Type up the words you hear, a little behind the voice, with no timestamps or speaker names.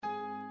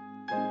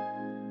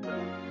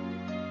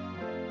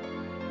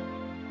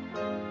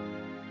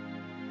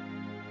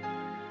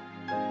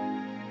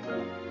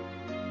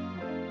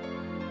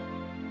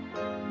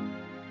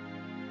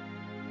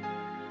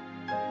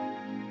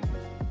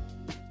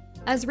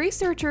As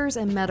researchers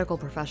and medical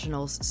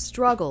professionals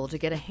struggle to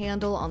get a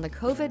handle on the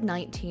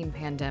COVID-19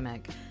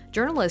 pandemic,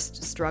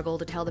 journalists struggle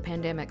to tell the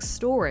pandemic's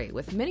story,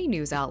 with many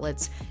news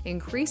outlets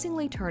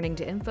increasingly turning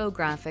to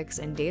infographics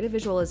and data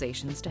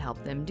visualizations to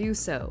help them do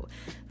so.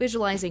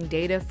 Visualizing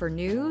data for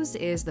news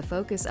is the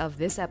focus of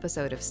this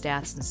episode of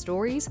Stats and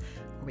Stories,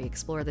 where we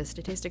explore the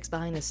statistics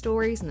behind the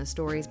stories and the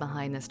stories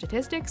behind the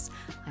statistics.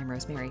 I'm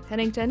Rosemary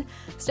Pennington.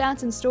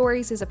 Stats and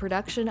Stories is a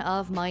production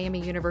of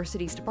Miami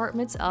University's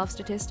Departments of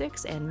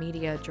Statistics and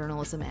Media,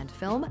 Journalism, and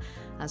Film,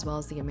 as well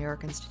as the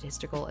American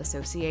Statistical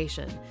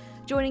Association.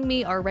 Joining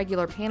me are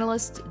regular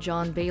panelists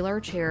John Baylor,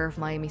 chair of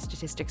Miami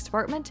Statistics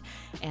Department,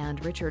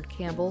 and Richard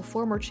Campbell,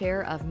 former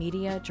chair of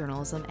Media,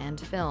 Journalism,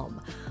 and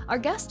Film. Our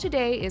guest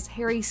today is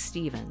Harry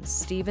Stevens.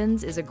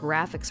 Stevens is a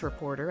graphics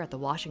reporter at the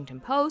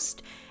Washington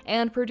Post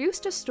and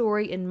produced a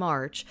story in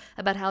March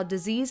about how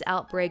disease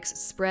outbreaks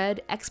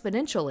spread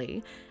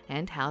exponentially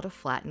and how to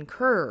flatten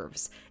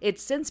curves.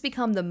 It's since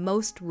become the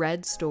most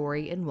read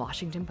story in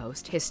Washington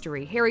Post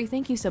history. Harry,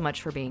 thank you so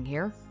much for being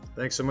here.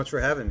 Thanks so much for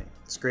having me.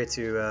 It's great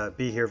to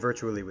be here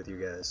virtually with you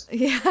guys.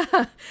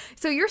 Yeah.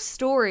 So your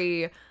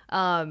story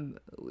went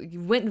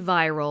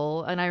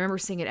viral, and I remember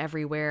seeing it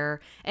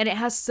everywhere, and it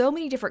has so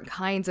many different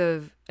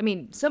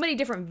so many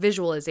different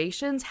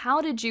visualizations. How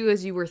did you,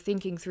 as you were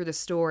thinking through the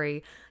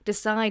story,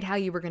 decide how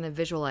you were going to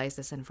visualize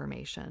this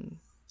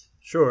information?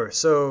 Sure.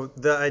 So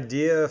the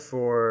idea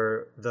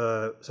for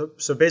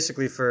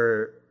basically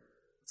for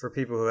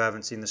people who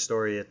haven't seen the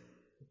story, it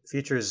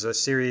features a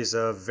series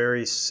of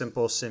very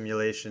simple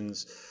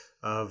simulations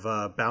of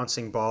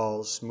bouncing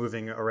balls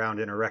moving around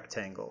in a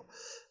rectangle.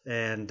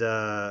 And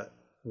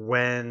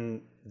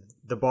when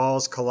the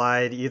balls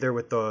collide either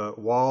with the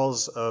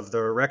walls of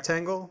the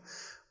rectangle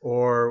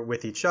or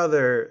with each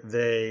other,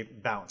 they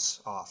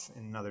bounce off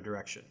in another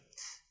direction.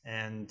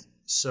 And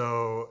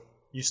so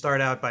you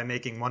start out by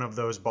making one of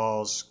those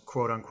balls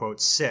quote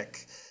unquote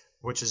sick,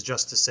 which is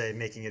just to say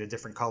making it a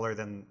different color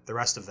than the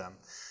rest of them.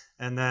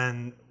 And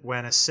then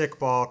when a sick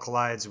ball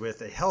collides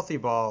with a healthy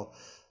ball,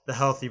 the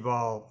healthy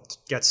ball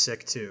gets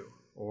sick too,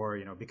 or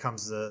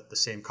becomes the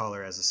same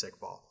color as the sick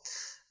ball.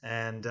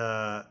 And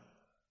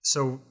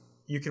so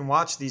you can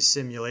watch these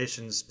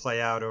simulations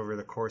play out over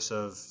the course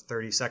of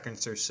 30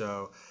 seconds or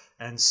so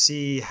and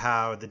see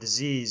how the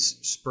disease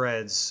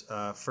spreads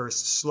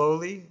first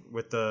slowly,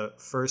 with the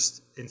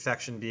first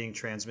infection being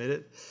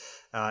transmitted,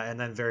 and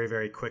then very,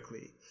 very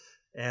quickly.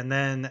 And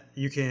then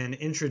you can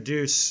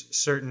introduce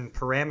certain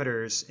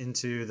parameters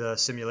into the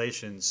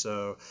simulation.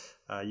 So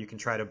you can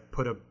try to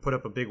put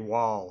up a big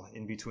wall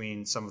in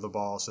between some of the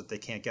balls so that they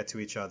can't get to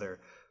each other.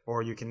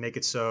 Or you can make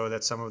it so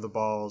that some of the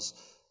balls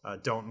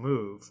don't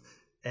move.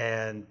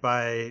 And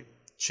by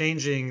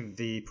changing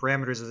the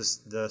parameters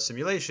of the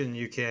simulation,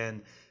 you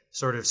can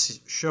sort of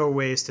show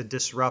ways to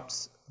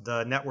disrupt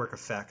the network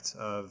effect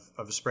of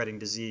a spreading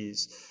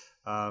disease,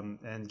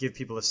 and give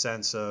people a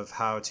sense of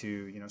how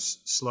to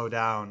slow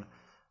down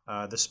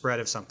the spread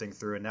of something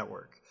through a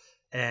network.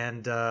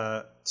 And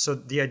so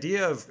the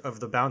idea of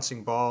the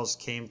bouncing balls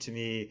came to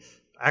me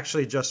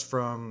actually just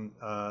from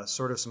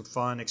sort of some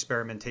fun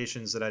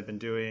experimentations that I'd been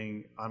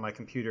doing on my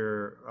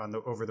computer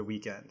over the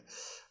weekend.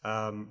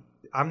 I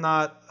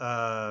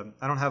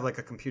don't have like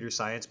a computer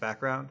science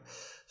background,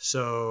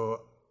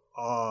 so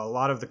a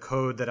lot of the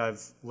code that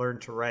I've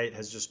learned to write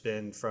has just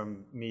been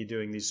from me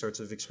doing these sorts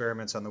of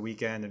experiments on the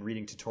weekend and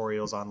reading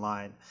tutorials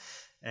online.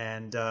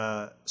 And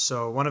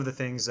so one of the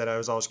things that I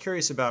was always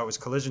curious about was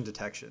collision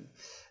detection.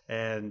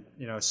 And,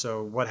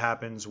 so what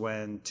happens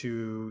when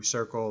two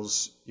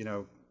circles,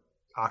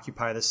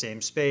 occupy the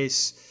same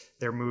space?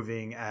 They're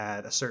moving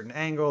at a certain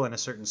angle and a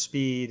certain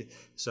speed.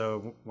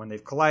 So when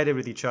they've collided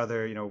with each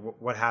other,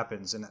 what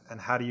happens,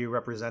 and how do you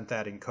represent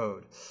that in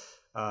code?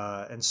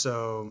 And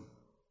so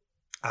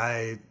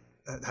I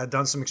had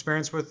done some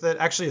experiments with it,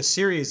 actually a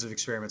series of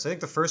experiments. I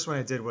think the first one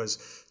I did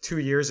was 2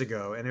 years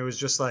ago, and it was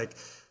just like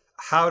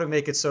how to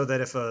make it so that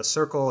if a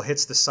circle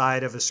hits the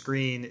side of a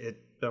screen, it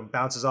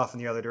bounces off in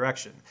the other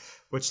direction,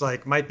 which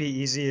might be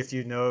easy if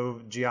you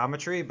know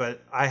geometry,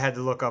 but I had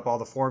to look up all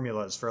the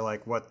formulas for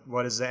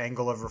what is the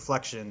angle of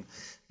reflection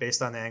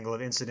based on the angle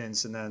of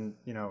incidence, and then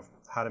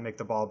how to make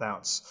the ball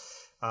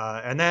bounce.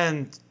 And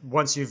then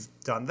once you've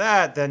done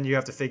that, then you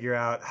have to figure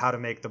out how to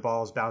make the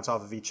balls bounce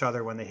off of each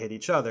other when they hit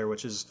each other,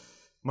 which is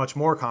much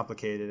more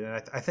complicated.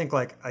 And I think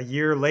a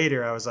year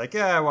later, I was like,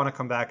 yeah, I want to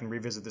come back and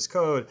revisit this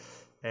code.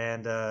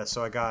 And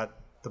so I got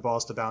the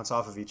balls to bounce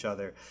off of each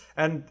other.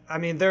 And I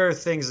mean, there are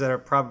things that are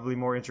probably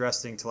more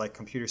interesting to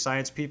computer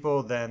science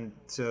people than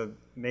to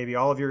maybe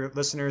all of your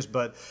listeners,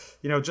 but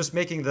just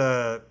making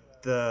the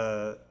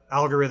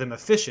algorithm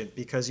efficient,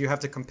 because you have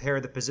to compare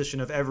the position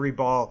of every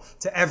ball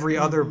to every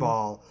other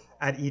ball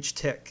at each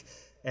tick.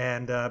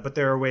 And but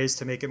there are ways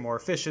to make it more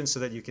efficient so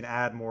that you can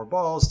add more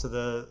balls to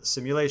the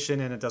simulation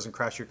and it doesn't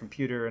crash your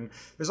computer. And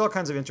there's all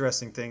kinds of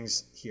interesting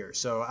things here.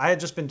 So I had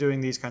just been doing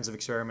these kinds of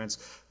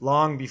experiments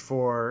long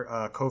before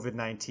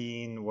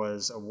COVID-19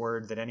 was a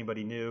word that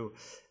anybody knew.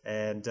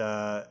 And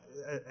I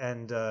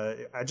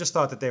just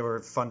thought that they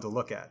were fun to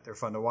look at. They're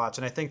fun to watch.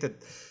 And I think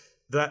that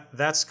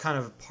that's kind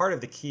of part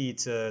of the key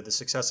to the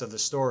success of the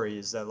story,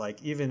 is that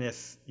like even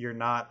if you're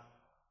not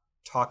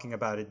talking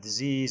about a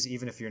disease,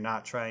 even if you're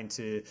not trying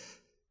to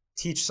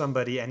teach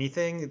somebody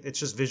anything, it's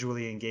just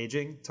visually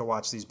engaging to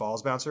watch these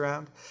balls bounce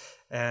around.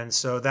 And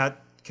so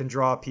that can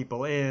draw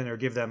people in or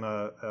give them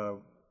a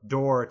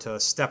door to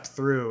step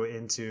through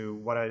into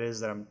what it is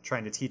that I'm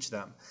trying to teach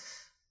them.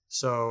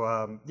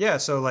 So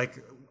so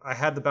like I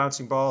had the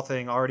bouncing ball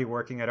thing already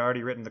working. I'd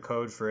already written the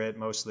code for it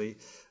mostly.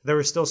 There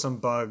were still some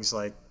bugs,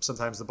 like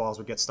sometimes the balls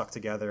would get stuck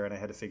together and I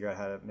had to figure out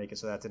how to make it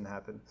so that didn't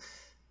happen.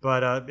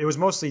 But it was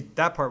mostly,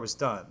 that part was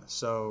done.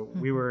 So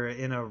we were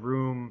in a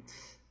room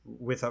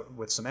with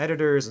some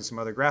editors and some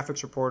other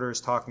graphics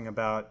reporters talking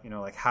about,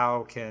 like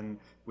how can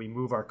we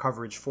move our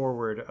coverage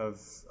forward of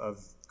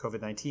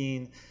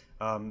COVID-19.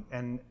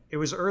 And it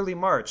was early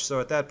March. So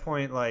at that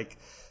point, like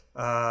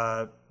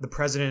the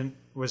president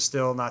was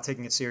still not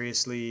taking it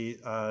seriously.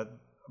 A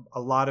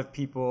lot of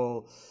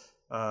people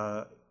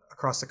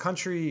across the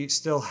country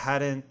still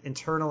hadn't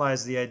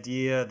internalized the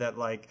idea that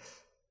like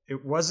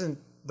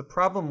the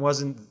problem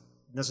wasn't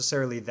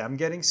necessarily them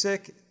getting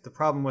sick. The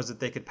problem was that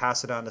they could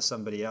pass it on to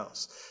somebody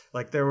else.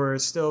 Like there were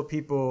still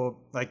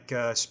people like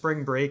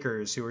spring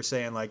breakers who were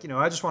saying like,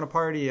 I just want to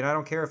party and I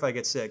don't care if I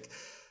get sick,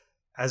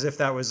 as if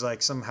that was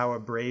like somehow a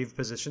brave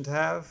position to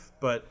have.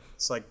 But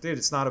it's like, dude,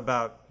 it's not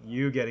about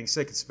you getting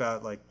sick. It's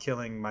about like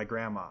killing my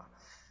grandma.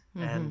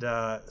 And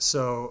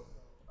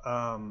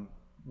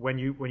when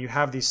you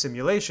have these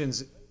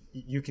simulations,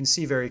 you can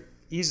see very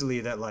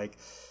easily that like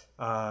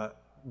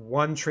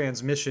one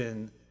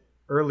transmission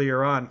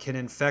earlier on can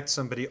infect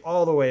somebody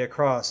all the way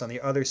across on the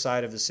other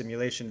side of the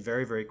simulation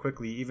very, very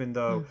quickly, even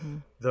though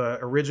the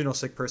original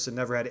sick person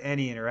never had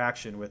any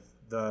interaction with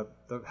the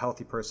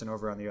healthy person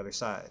over on the other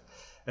side.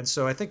 And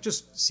so I think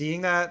just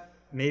seeing that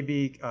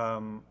maybe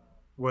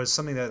was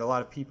something that a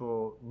lot of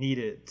people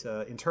needed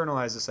to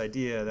internalize, this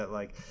idea that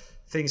like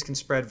things can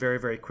spread very,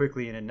 very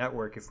quickly in a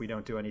network if we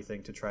don't do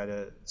anything to try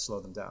to slow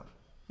them down.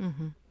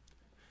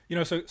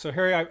 So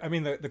Harry, I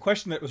mean, the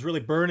question that was really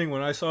burning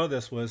when I saw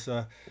this was,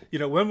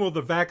 when will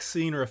the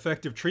vaccine or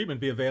effective treatment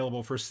be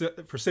available for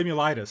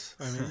simulitis?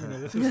 I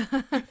mean, this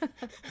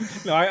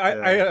is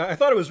I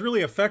thought it was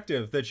really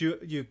effective that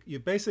you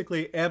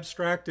basically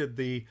abstracted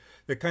the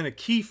kind of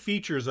key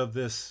features of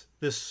this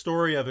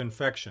story of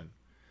infection.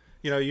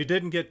 You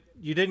didn't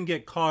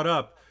get caught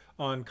up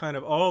on kind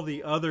of all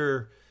the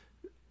other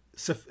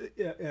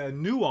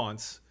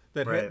nuance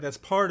that's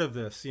part of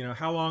this.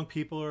 How long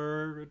people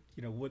are,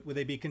 would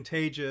they be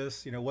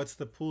contagious? What's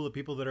the pool of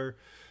people that are,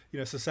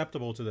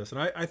 susceptible to this?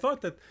 And I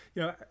thought that,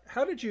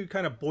 how did you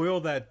kind of boil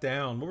that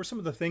down? What were some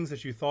of the things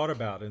that you thought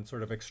about in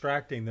sort of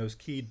extracting those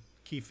key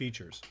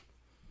features?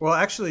 Well,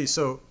 actually,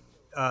 so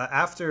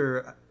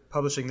after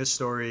publishing this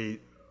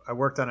story, I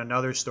worked on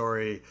another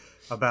story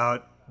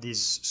about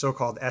these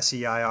so-called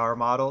SEIR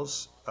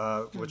models,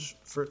 which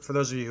for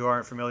those of you who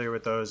aren't familiar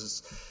with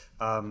those,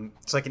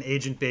 it's like an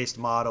agent-based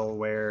model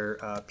where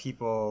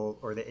people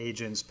or the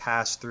agents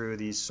pass through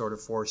these sort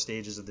of 4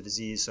 stages of the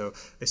disease. So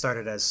they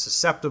started as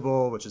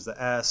susceptible, which is the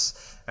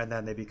S, and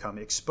then they become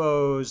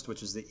exposed,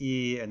 which is the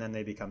E, and then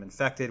they become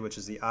infected, which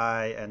is the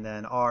I, and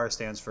then R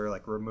stands for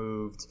like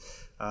removed,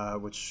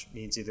 which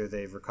means either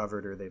they've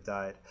recovered or they've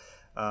died.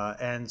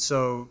 And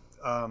so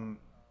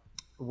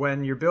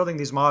when you're building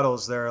these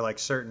models, there are like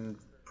certain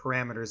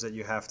parameters that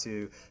you have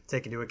to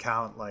take into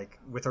account, like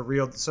with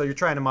so you're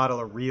trying to model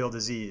a real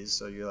disease.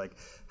 So you're like,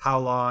 how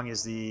long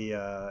is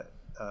the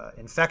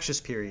infectious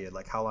period?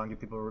 Like how long do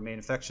people remain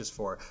infectious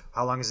for?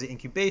 How long is the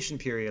incubation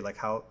period? Like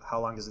how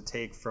long does it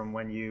take from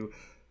when you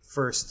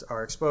first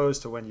are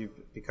exposed to when you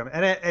become,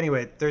 and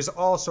anyway, there's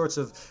all sorts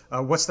of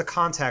what's the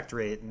contact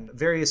rate and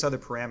various other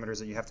parameters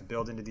that you have to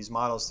build into these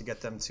models to get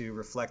them to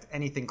reflect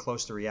anything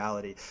close to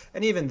reality.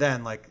 And even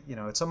then, like,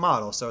 it's a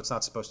model, so it's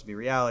not supposed to be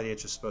reality.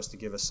 It's just supposed to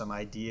give us some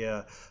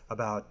idea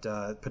about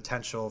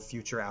potential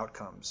future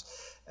outcomes.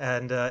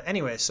 And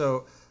anyway,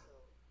 so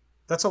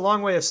that's a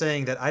long way of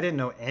saying that I didn't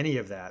know any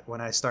of that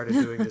when I started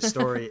doing this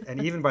story.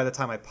 And even by the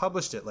time I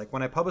published it, like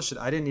when I published it,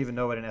 I didn't even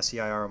know what an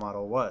SEIR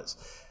model was.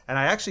 And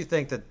I actually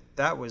think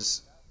that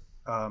was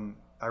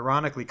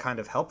ironically kind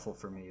of helpful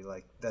for me,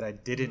 like that I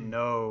didn't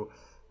know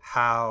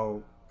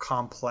how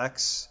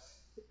complex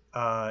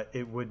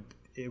it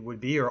would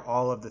be, or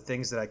all of the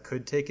things that I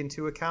could take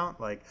into account.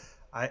 Like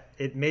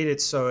it made it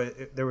so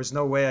there was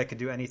no way I could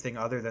do anything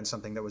other than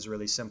something that was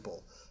really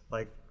simple.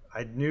 Like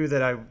I knew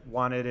that I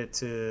wanted it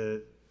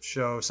to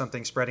show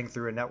something spreading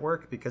through a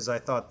network, because I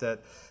thought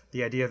that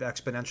the idea of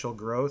exponential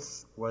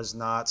growth was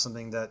not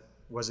something that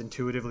was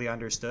intuitively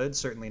understood,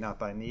 certainly not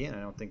by me, and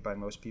I don't think by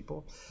most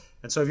people.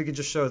 And so if you could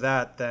just show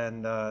that,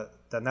 then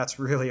that's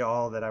really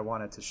all that I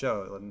wanted to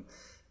show.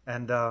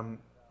 And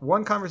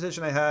one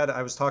conversation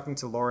I was talking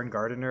to Lauren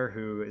Gardiner,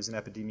 who is an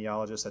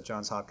epidemiologist at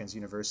Johns Hopkins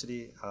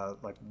University,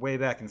 like way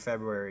back in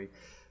February,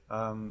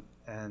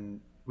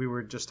 and we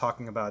were just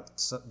talking about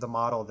the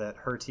model that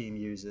her team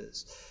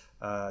uses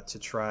to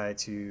try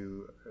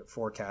to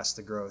forecast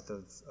the growth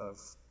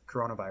of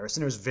coronavirus.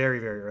 And it was very,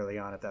 very early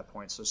on at that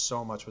point,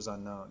 so much was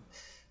unknown.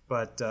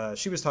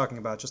 she was talking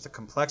about just the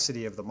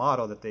complexity of the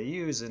model that they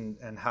use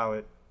and how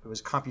it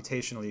was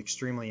computationally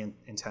extremely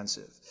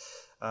intensive.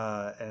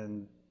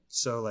 And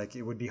so like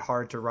it would be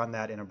hard to run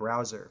that in a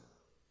browser.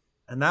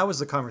 And that was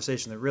the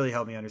conversation that really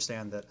helped me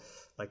understand that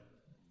like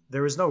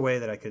there was no way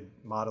that I could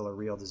model a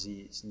real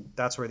disease. And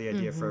that's where the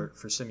idea for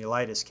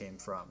simulitis came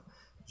from.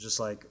 Just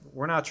like,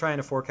 we're not trying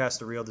to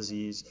forecast a real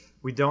disease.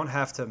 We don't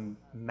have to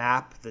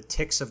map the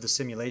ticks of the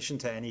simulation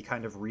to any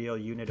kind of real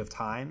unit of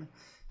time.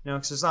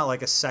 Because it's not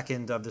like a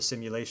second of the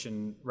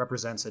simulation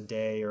represents a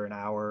day or an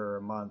hour or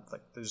a month.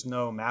 Like, there's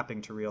no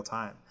mapping to real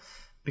time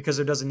because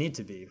there doesn't need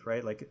to be,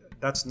 right? Like,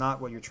 that's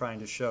not what you're trying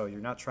to show.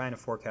 You're not trying to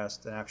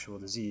forecast an actual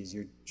disease.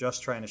 You're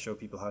just trying to show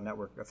people how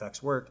network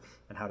effects work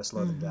and how to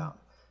slow them down.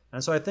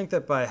 And so I think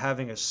that by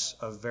having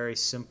a very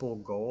simple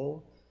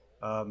goal,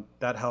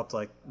 that helped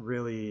like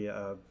really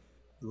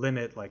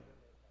limit like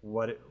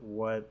what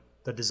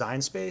the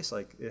design space,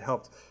 like it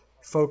helped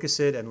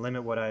focus it and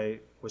limit what I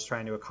was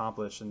trying to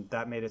accomplish, and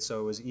that made it so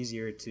it was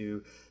easier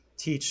to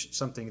teach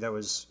something that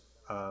was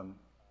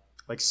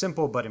like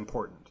simple but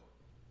important.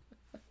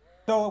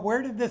 So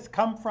where did this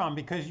come from?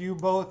 Because you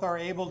both are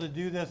able to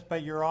do this,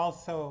 but you're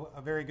also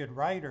a very good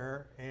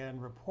writer and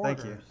reporter.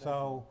 Thank you.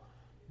 So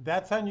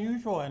that's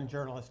unusual in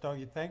journalists, don't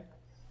you think?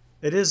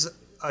 It is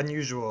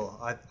unusual.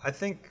 I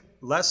think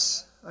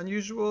less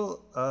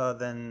unusual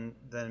than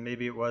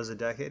maybe it was a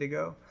decade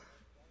ago.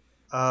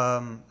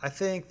 I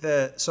think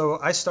that, so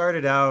I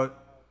started out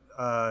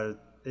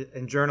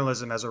in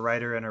journalism as a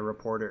writer and a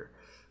reporter,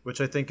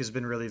 which I think has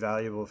been really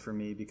valuable for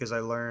me because I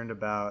learned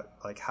about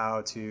like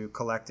how to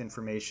collect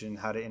information,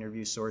 how to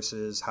interview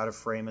sources, how to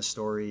frame a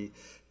story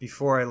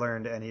before I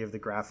learned any of the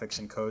graphics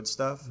and code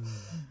stuff.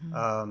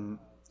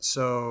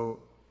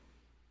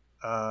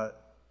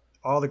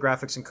 All the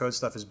graphics and code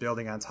stuff is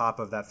building on top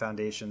of that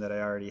foundation that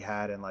I already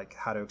had, and like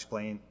how to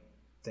explain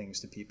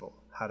things to people,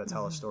 how to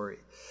tell a story,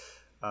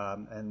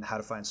 and how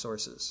to find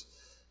sources.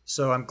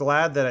 So I'm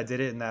glad that I did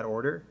it in that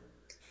order.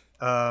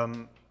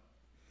 I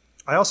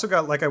also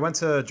I went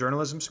to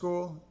journalism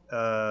school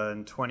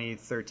in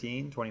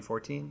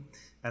 2014,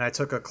 and I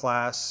took a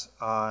class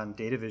on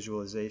data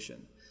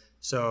visualization.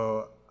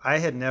 So I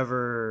had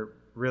never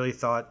really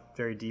thought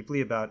very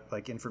deeply about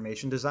like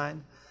information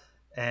design,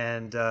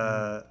 and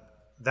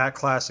that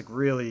class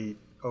really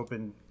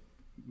opened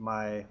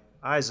my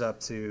eyes up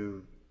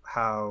to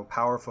how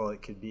powerful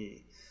it could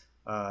be,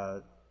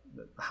 how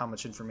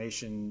much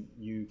information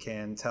you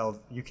can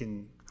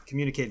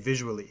communicate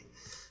visually.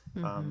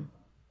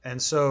 And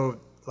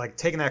so like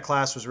taking that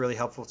class was really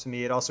helpful to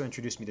me. It also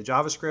introduced me to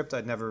JavaScript.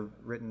 I'd never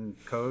written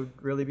code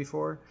really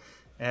before.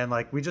 And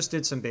like we just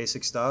did some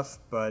basic stuff,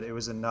 but it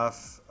was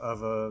enough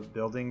of a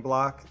building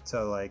block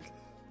to like,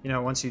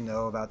 once you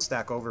know about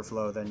Stack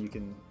Overflow, then you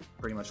can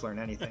pretty much learn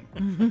anything.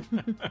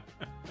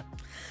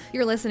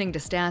 You're listening to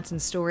Stats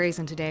and Stories,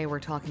 and today we're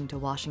talking to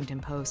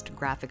Washington Post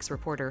graphics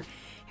reporter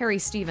Harry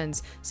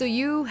Stevens. So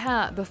you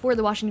have, before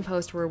the Washington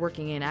Post, were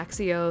working in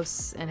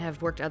Axios and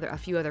have worked a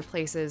few other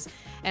places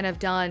and have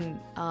done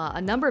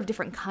a number of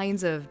different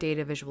kinds of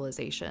data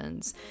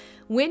visualizations.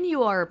 When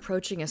you are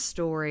approaching a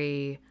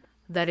story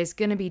that is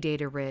going to be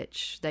data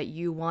rich, that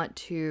you want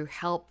to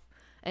help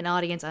an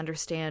audience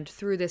understand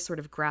through this sort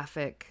of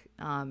graphic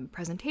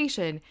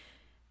presentation,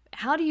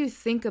 how do you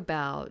think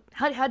about,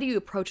 how do you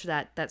approach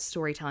that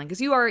storytelling?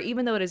 Because you are,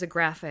 even though it is a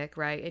graphic,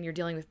 right, and you're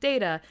dealing with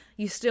data,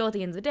 you still at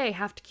the end of the day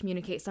have to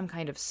communicate some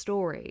kind of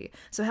story.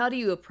 So how do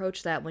you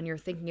approach that when you're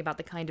thinking about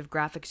the kind of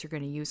graphics you're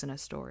going to use in a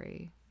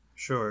story?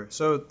 Sure.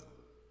 So,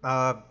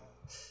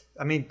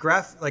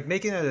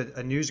 making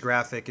a news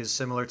graphic is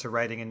similar to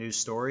writing a news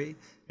story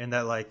in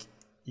that like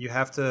you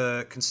have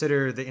to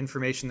consider the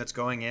information that's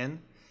going in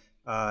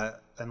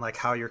and like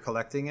how you're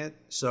collecting it.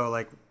 So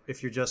like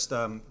if you're just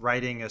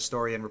writing a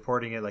story and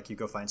reporting it, like you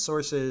go find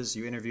sources,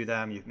 you interview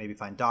them, you maybe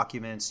find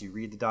documents, you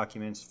read the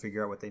documents,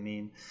 figure out what they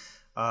mean.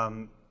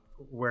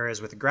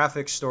 Whereas with a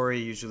graphic story,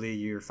 usually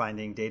you're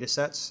finding data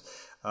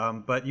sets,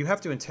 but you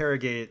have to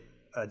interrogate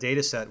a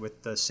data set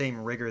with the same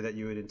rigor that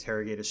you would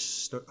interrogate a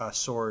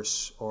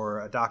source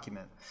or a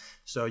document.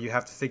 So you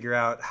have to figure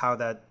out how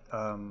that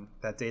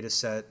data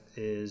set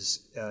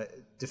is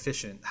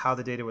deficient, how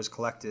the data was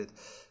collected,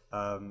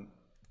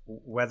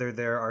 whether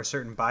there are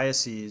certain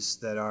biases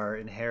that are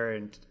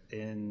inherent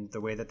in the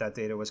way that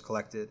data was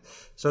collected.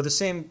 So the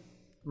same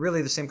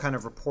kind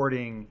of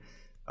reporting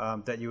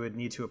that you would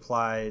need to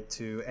apply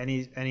to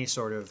any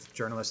sort of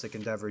journalistic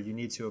endeavor, you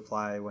need to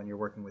apply when you're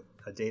working with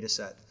a data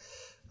set.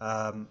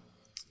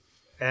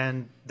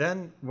 And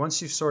then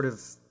once you've sort of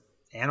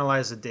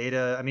analyzed the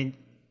data,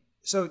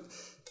 so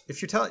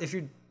if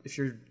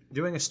you're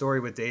doing a story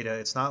with data,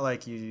 it's not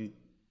like you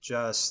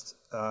just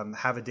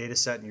have a data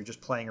set and you're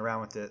just playing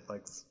around with it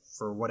like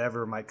for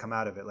whatever might come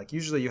out of it. Like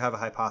usually you have a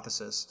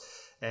hypothesis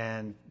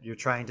and you're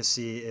trying to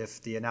see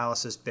if the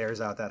analysis bears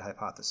out that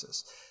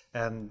hypothesis.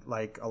 And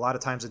like a lot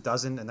of times it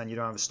doesn't, and then you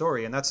don't have a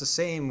story. And that's the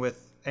same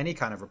with any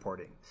kind of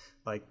reporting.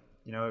 Like,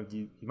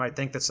 you might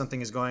think that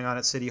something is going on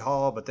at City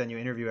Hall, but then you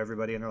interview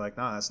everybody and they're like,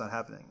 no, that's not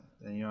happening.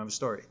 And you don't have a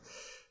story.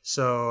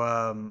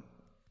 So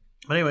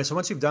But anyway, so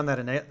once you've done that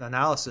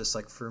analysis,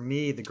 like for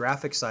me, the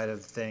graphic side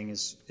of the thing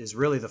is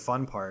really the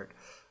fun part.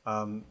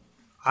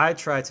 I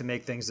try to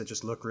make things that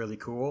just look really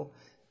cool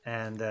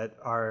and that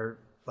are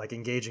like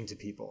engaging to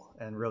people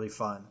and really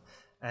fun.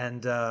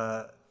 And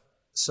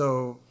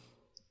so,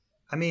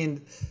 I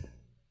mean,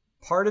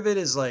 part of it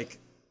is like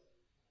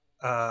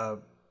I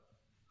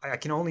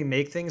can only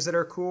make things that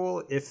are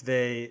cool if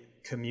they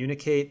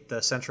communicate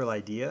the central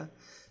idea.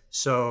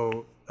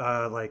 So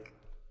like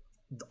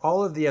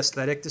all of the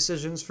aesthetic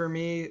decisions for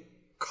me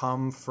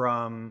come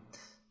from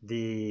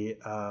the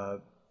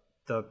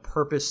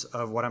purpose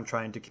of what I'm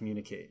trying to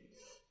communicate.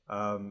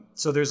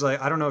 So there's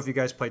like, I don't know if you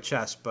guys play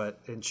chess, but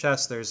in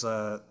chess there's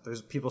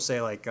people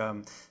say like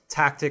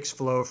tactics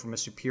flow from a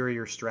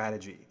superior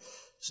strategy.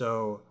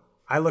 So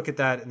I look at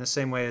that in the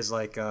same way as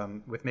like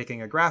with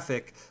making a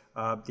graphic,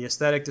 the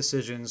aesthetic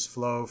decisions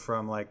flow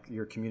from like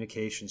your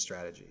communication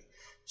strategy.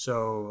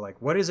 So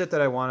like, what is it that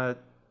I want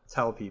to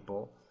tell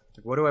people?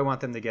 Like, what do I want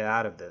them to get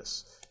out of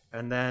this?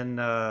 And then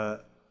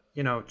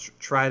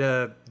try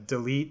to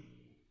delete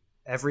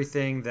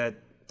everything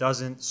that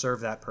doesn't serve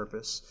that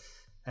purpose.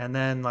 And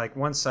then like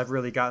once I've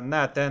really gotten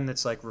that, then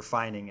it's like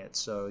refining it.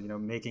 So,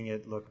 making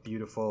it look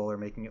beautiful or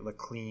making it look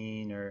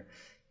clean or,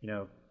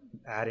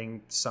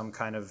 adding some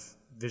kind of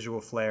visual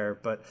flair.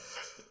 But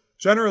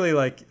generally,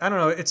 like, I don't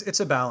know, it's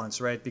a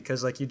balance, right?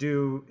 Because like you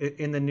do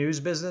in the news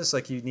business,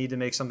 like you need to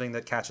make something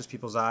that catches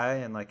people's eye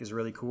and like is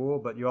really cool,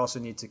 but you also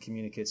need to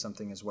communicate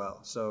something as well.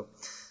 So,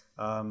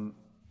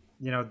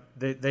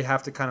 they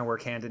have to kind of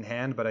work hand in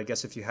hand, but I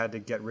guess if you had to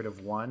get rid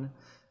of one,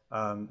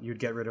 you'd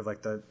get rid of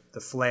like the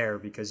flair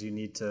because you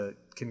need to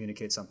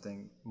communicate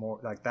something more.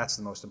 Like that's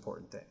the most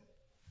important thing.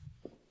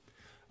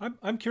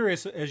 I'm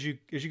curious as you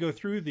go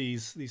through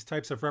these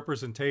types of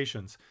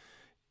representations,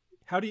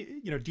 how do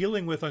you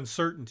dealing with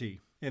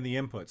uncertainty in the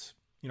inputs?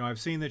 I've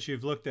seen that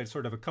you've looked at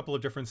sort of a couple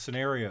of different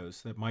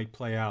scenarios that might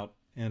play out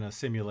in a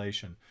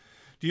simulation.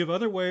 Do you have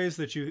other ways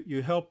that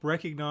you help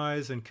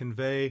recognize and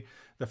convey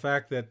the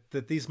fact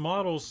that these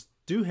models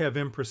do have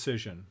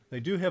imprecision? They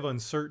do have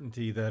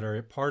uncertainty that are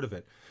a part of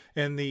it.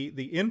 And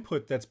the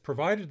input that's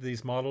provided to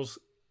these models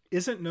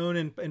isn't known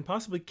and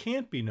possibly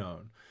can't be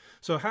known.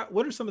 So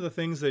what are some of the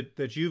things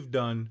that you've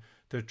done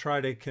to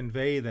try to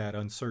convey that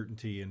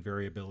uncertainty and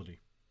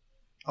variability?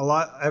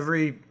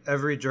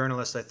 Every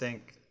journalist, I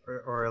think,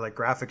 or like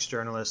graphics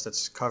journalist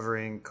that's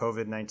covering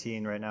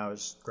COVID-19 right now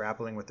is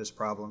grappling with this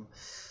problem.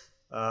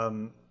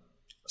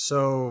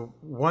 So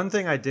one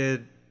thing I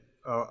did,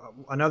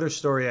 another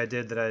story I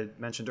did that I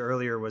mentioned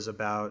earlier was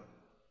about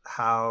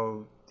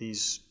how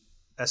these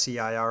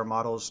SEIR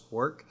models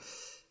work.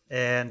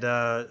 And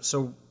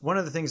so one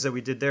of the things that we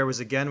did there was,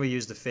 again, we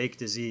used a fake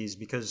disease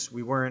because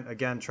we weren't,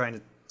 again, trying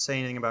to say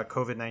anything about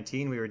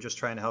COVID-19. We were just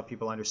trying to help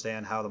people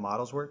understand how the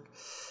models work.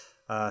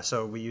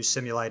 So we used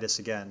simulitis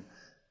again.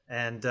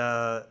 And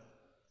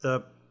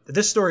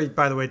this story,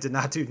 by the way, did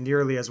not do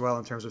nearly as well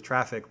in terms of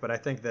traffic, but I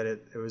think that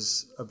it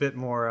was a bit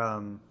more,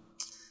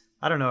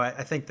 I don't know,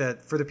 I think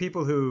that for the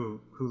people who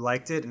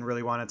liked it and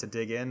really wanted to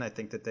dig in, I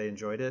think that they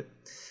enjoyed it.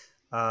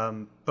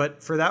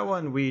 But for that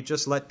one, we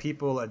just let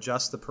people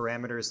adjust the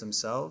parameters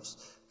themselves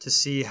to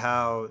see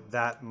how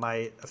that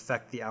might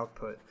affect the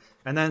output.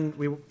 And then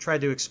we tried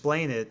to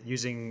explain it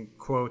using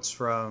quotes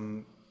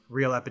from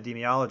real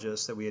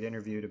epidemiologists that we had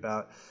interviewed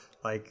about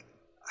like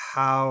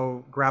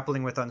how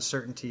grappling with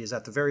uncertainty is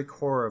at the very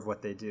core of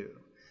what they do.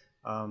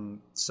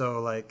 So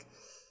like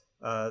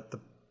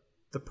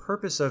the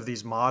purpose of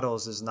these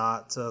models is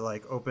not to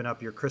like open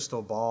up your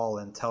crystal ball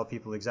and tell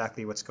people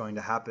exactly what's going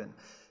to happen.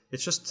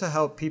 It's just to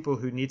help people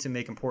who need to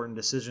make important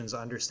decisions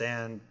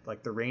understand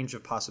like the range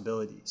of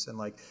possibilities and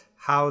like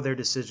how their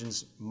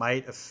decisions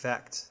might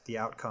affect the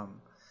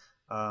outcome.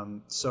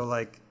 So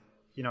like,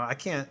 I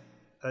can't,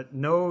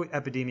 no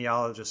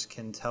epidemiologist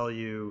can tell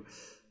you,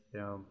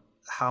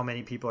 how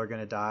many people are going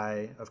to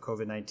die of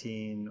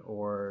COVID-19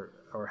 or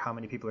how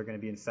many people are going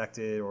to be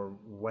infected or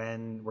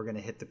when we're going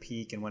to hit the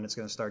peak and when it's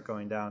going to start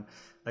going down.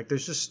 Like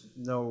there's just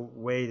no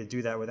way to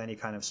do that with any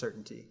kind of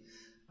certainty.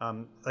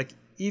 Like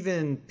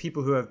even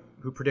people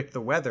who predict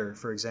the weather,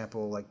 for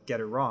example, like get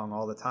it wrong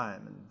all the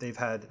time. And they've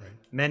had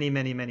many,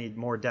 many, many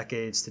more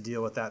decades to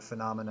deal with that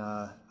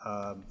phenomena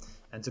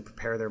and to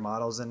prepare their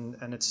models. And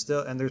it's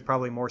still, and there's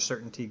probably more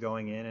certainty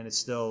going in, and it's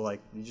still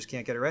like you just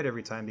can't get it right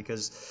every time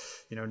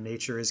because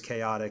nature is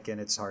chaotic and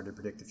it's hard to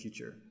predict the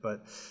future.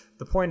 But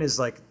the point is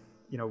like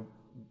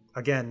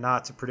again,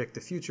 not to predict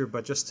the future,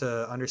 but just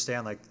to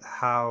understand like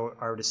how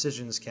our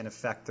decisions can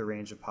affect the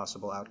range of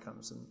possible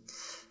outcomes. And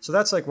so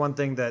that's like one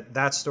thing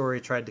that story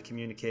tried to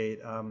communicate.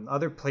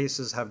 Other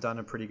places have done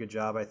a pretty good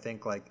job. I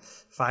think like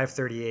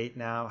 538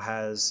 now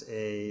has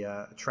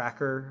a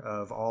tracker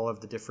of all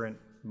of the different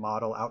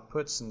model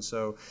outputs. And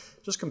so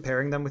just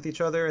comparing them with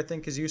each other, I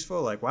think is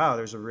useful. Like, wow,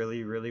 there's a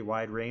really, really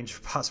wide range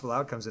of possible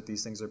outcomes that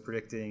these things are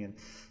predicting, and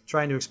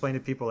trying to explain to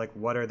people like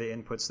what are the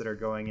inputs that are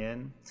going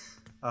in.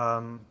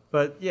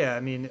 But yeah, I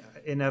mean,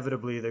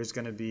 inevitably there's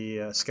going to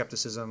be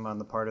skepticism on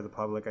the part of the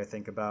public, I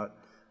think, about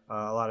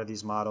a lot of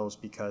these models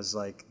because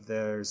like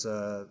there's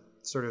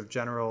sort of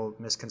general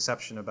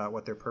misconception about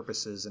what their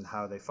purpose is and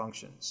how they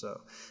function.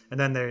 So, and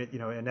then they,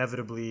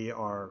 inevitably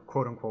are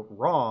quote unquote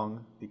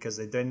wrong because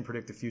they didn't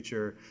predict the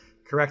future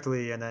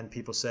correctly, and then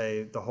people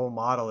say the whole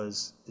model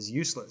is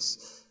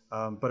useless.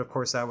 But of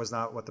course, that was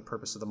not what the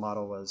purpose of the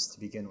model was to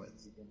begin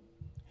with.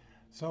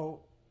 So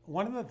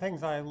one of the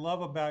things I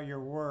love about your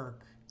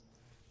work,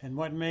 and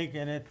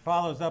it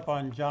follows up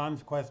on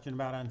John's question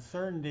about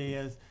uncertainty,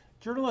 is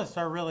journalists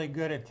are really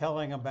good at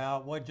telling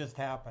about what just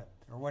happened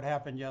or what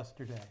happened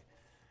yesterday.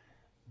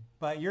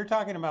 But you're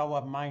talking about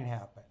what might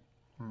happen.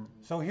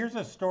 So here's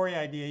a story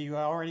idea. You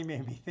already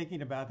may be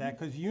thinking about that,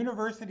 because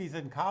universities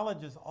and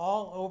colleges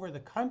all over the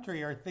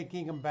country are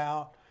thinking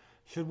about,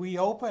 should we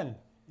open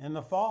in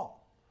the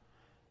fall?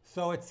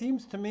 So it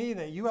seems to me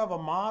that you have a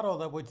model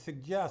that would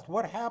suggest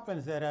what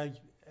happens at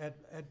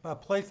a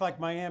place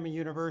like Miami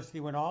University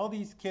when all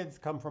these kids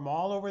come from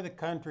all over the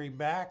country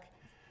back.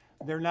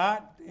 They're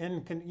not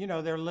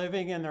they're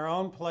living in their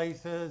own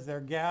places,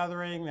 they're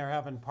gathering, they're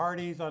having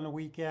parties on the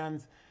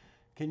weekends.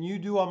 Can you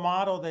do a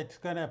model that's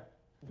going to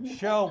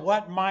show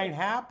what might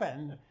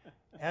happen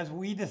as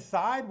we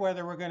decide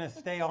whether we're going to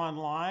stay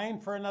online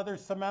for another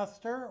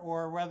semester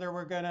or whether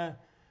we're going to,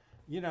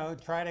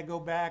 try to go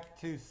back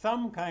to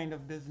some kind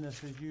of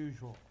business as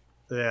usual?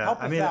 Yeah,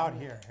 Help us out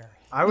here, Harry.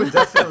 I would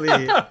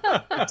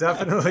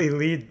definitely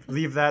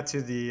leave that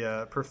to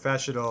the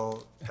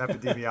professional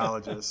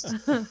epidemiologist,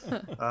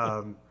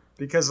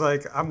 because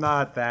I'm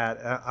not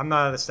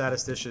a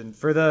statistician.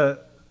 For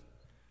the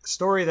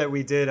story that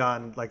we did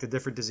on the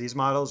different disease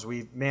models,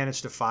 we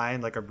managed to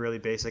find a really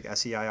basic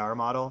SEIR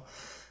model,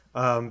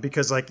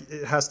 because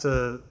it has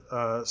to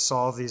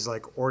solve these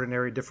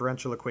ordinary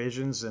differential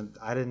equations, and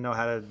I didn't know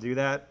how to do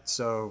that.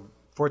 So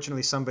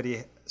fortunately,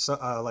 somebody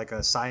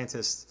a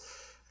scientist,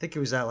 I think he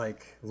was at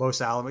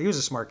Los Alamos. He was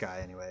a smart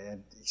guy anyway,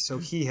 and so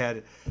he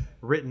had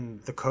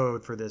written the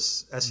code for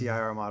this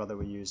SEIR model that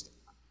we used.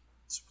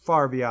 It's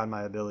far beyond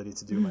my ability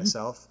to do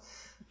myself.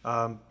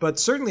 But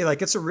certainly,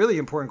 it's a really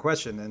important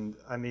question. And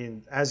I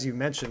mean, as you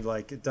mentioned,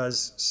 it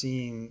does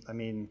seem,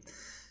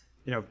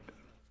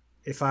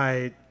 if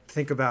I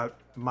think about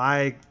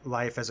my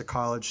life as a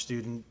college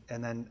student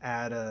and then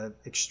add a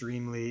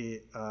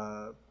extremely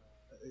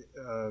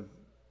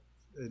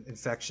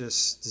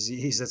infectious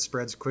disease that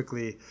spreads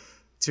quickly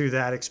to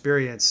that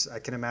experience, I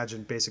can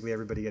imagine basically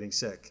everybody getting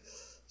sick.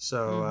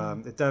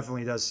 So it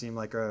definitely does seem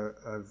like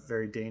a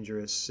very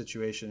dangerous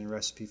situation and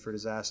recipe for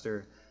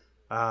disaster.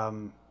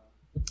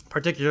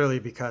 Particularly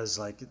because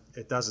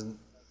it doesn't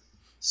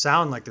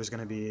sound like there's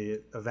going to be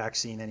a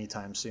vaccine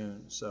anytime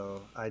soon.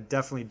 So I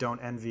definitely don't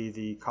envy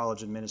the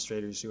college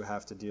administrators who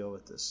have to deal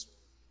with this.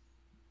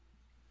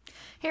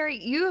 Harry,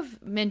 you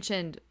have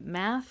mentioned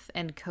math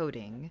and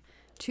coding,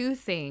 two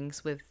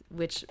things with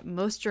which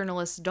most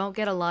journalists don't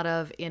get a lot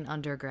of in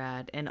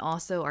undergrad and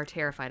also are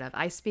terrified of.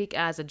 I speak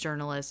as a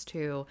journalist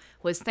who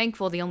was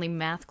thankful the only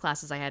math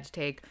classes I had to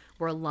take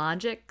were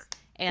logic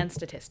and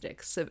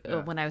statistics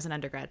when I was an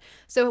undergrad.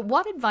 So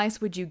what advice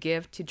would you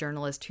give to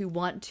journalists who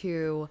want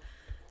to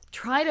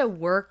try to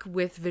work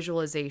with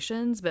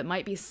visualizations but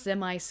might be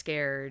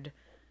semi-scared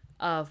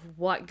of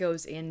what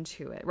goes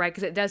into it, right?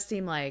 Because it does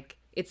seem like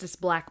it's this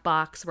black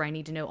box where I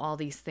need to know all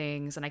these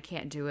things and I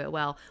can't do it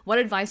well. What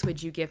advice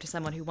would you give to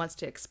someone who wants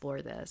to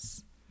explore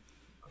this?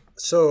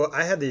 So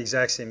I had the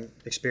exact same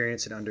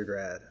experience in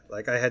undergrad.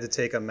 I had to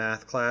take a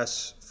math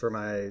class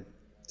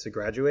to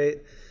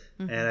graduate,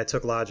 and I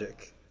took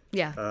logic.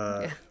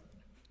 Yeah.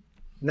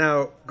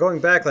 Now, going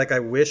back, I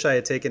wish I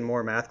had taken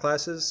more math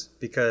classes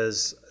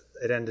because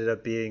it ended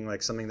up being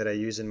something that I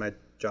use in my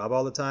job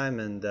all the time.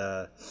 And,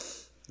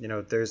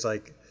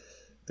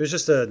 there's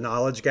just a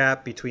knowledge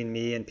gap between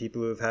me and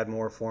people who have had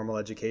more formal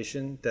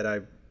education that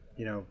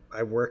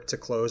I work to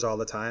close all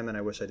the time, and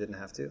I wish I didn't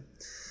have to.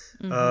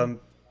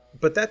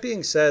 But that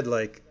being said,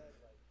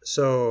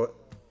 so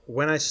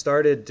when I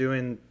started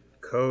doing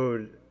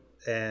code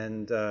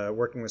and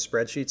working with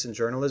spreadsheets in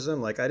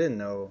journalism, I didn't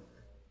know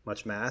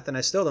much math, and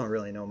I still don't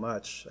really know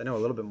much. I know a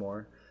little bit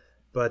more,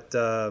 but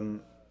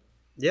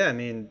yeah, I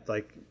mean,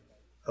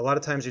 a lot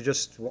of times you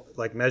just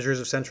measures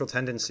of central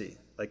tendency,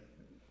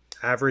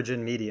 average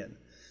and median.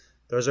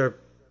 Those are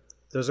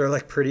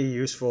pretty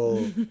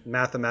useful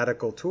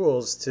mathematical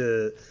tools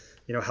to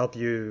help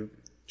you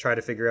try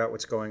to figure out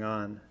what's going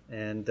on.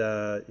 And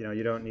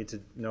you don't need to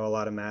know a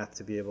lot of math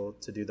to be able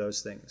to do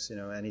those things.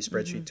 Any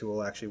spreadsheet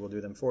tool actually will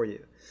do them for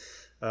you.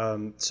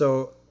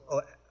 So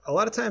a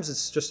lot of times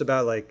it's just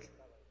about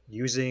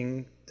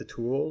using the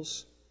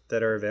tools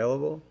that are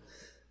available.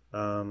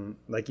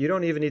 You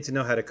don't even need to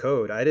know how to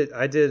code. I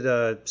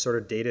did sort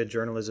of data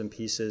journalism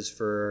pieces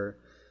for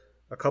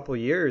a couple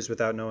years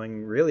without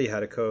knowing really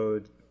how to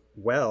code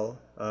well.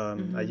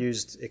 I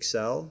used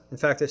Excel. In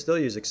fact, I still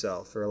use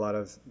Excel for a lot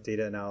of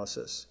data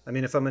analysis. I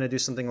mean, if I'm going to do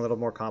something a little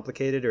more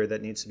complicated or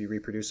that needs to be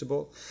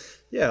reproducible,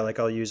 yeah,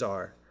 I'll use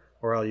R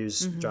or I'll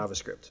use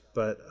JavaScript.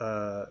 But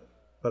a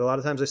lot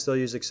of times I still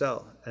use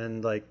Excel.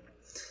 And I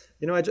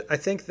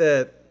think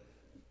that,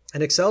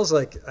 and Excel's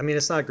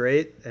it's not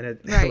great, and it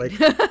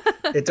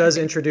it does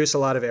introduce a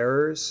lot of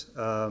errors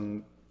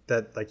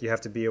that like you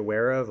have to be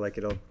aware of, like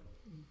it'll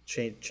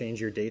change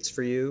your dates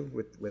for you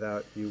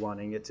without you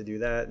wanting it to do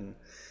that, and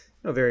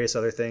various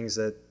other things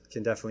that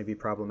can definitely be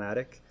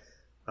problematic.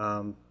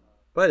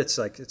 But it's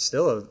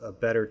still a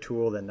better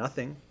tool than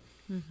nothing.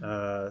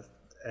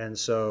 And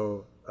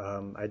so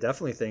I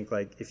definitely think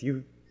like if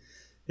you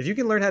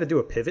can learn how to do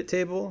a pivot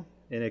table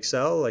in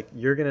Excel, like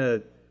you're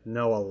gonna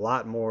know a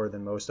lot more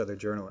than most other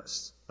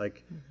journalists.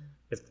 Like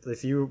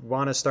if you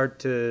want to start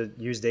to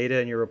use data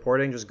in your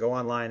reporting, just go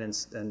online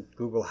and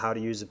Google how to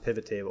use a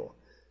pivot table,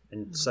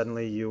 and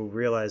suddenly you'll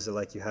realize that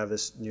like you have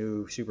this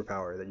new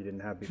superpower that you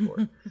didn't have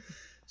before.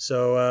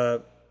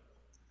 So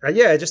I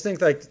just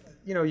think like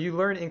you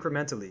learn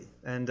incrementally,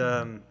 and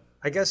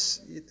I guess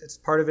it's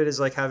part of it is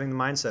like having the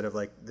mindset of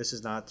like, this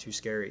is not too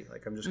scary.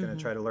 Like I'm just going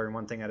to try to learn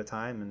one thing at a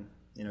time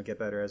and get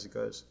better as it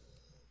goes.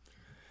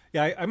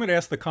 Yeah, I'm going to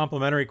ask the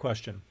complimentary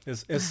question.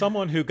 As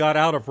someone who got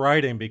out of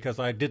writing because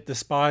I did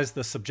despise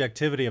the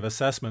subjectivity of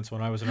assessments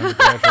when I was an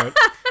undergraduate,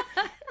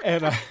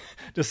 and I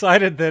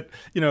decided that,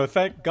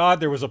 thank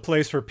God there was a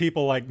place for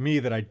people like me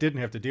that I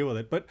didn't have to deal with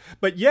it.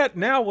 But yet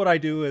now what I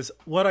do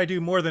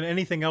more than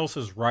anything else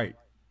is write.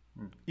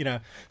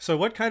 So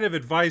what kind of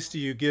advice do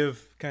you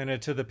give kind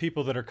of to the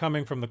people that are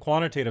coming from the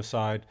quantitative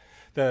side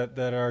that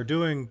are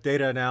doing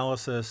data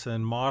analysis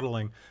and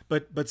modeling,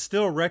 but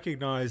still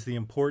recognize the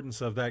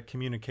importance of that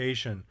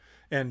communication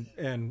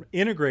and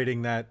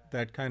integrating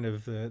that kind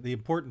of the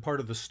important part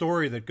of the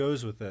story that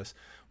goes with this?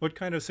 What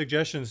kind of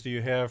suggestions do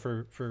you have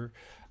for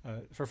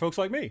folks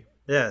like me?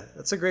 Yeah,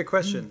 that's a great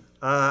question.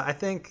 I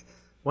think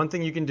one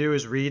thing you can do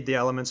is read The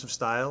Elements of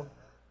Style.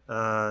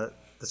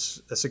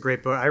 That's a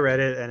great book. I read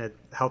it and it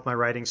helped my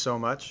writing so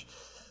much.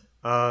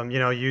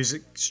 Use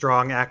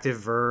strong active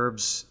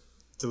verbs,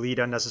 delete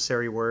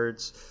unnecessary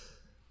words.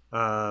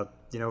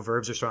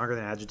 Verbs are stronger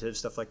than adjectives,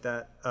 stuff like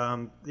that.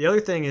 The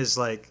other thing is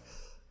like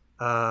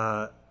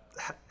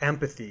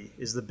empathy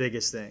is the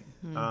biggest thing,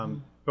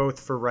 both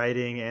for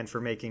writing and for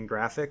making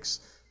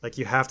graphics. Like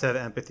you have to have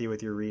empathy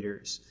with your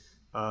readers.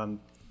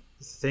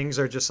 Things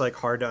are just like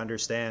hard to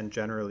understand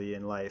generally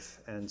in life,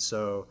 and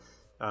so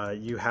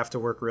you have to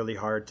work really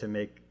hard to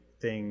make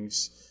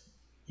things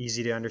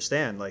easy to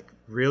understand. Like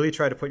really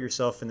try to put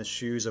yourself in the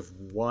shoes of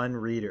one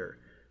reader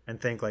and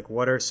think like,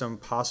 what are some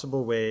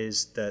possible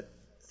ways that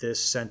this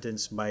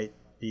sentence might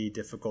be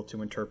difficult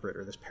to interpret,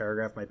 or this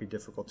paragraph might be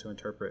difficult to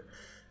interpret,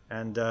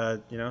 and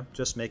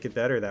just make it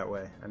better that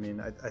way. I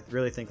mean, I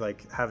really think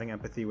like having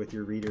empathy with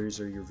your readers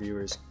or your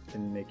viewers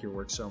can make your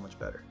work so much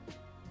better.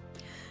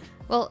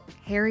 Well,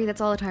 Harry, that's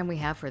all the time we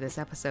have for this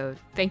episode.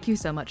 Thank you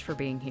so much for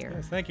being here.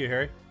 Yes, thank you,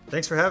 Harry.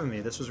 Thanks for having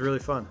me. This was really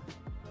fun.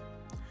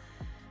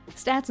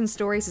 Stats and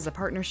Stories is a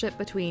partnership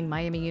between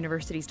Miami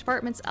University's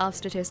Departments of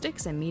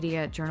Statistics and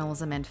Media,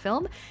 Journalism, and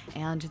Film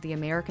and the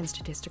American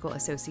Statistical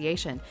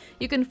Association.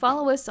 You can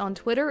follow us on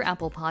Twitter,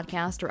 Apple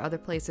Podcast, or other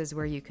places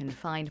where you can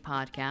find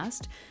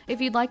podcasts.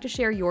 If you'd like to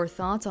share your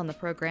thoughts on the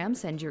program,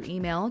 send your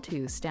email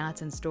to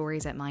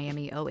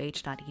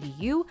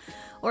statsandstories@miamioh.edu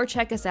or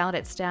check us out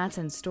at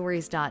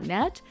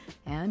statsandstories.net,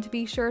 and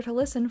be sure to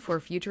listen for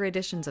future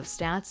editions of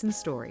Stats and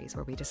Stories,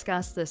 where we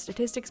discuss the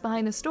statistics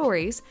behind the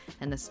stories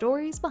and the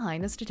stories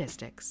behind the statistics.